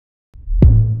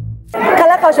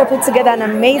Culture put together an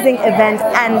amazing event,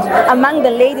 and among the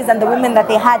ladies and the women that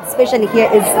they had, especially here,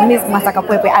 is Miss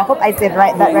Kapwepwe. I hope I said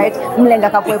that right?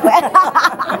 Mulenga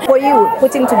Kapwepwe. For you,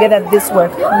 putting together this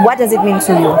work, what does it mean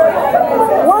to you?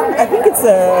 One, I think it's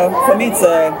for me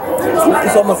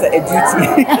it's almost a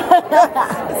duty.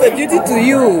 It's a duty to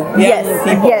you, yes,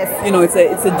 people. Yes. You know, it's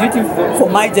a duty for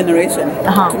my generation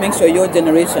to make sure your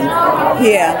generation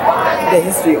hear the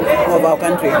history of our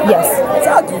country. Yes, it's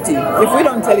our duty. If we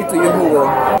don't tell it to you, who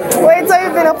will? Wait, so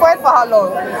you've been a poet for how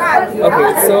long?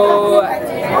 Okay, so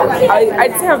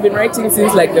I'd say I've been writing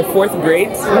since like the 4th grade,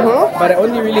 but I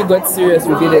only really got serious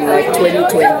with it in like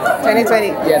 2020. 2020.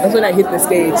 Yeah, that's when I hit the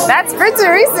stage. That's pretty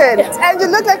recent, and you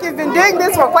look like you've been doing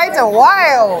this for quite a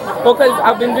while. Because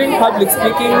I've been doing public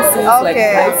speaking since like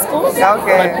high school,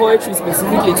 but poetry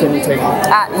specifically 2020.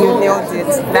 Ah, you nailed it.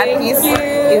 That piece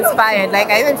inspired. Like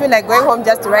I even feel like going home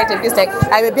just to write a piece like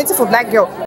I'm a beautiful black girl.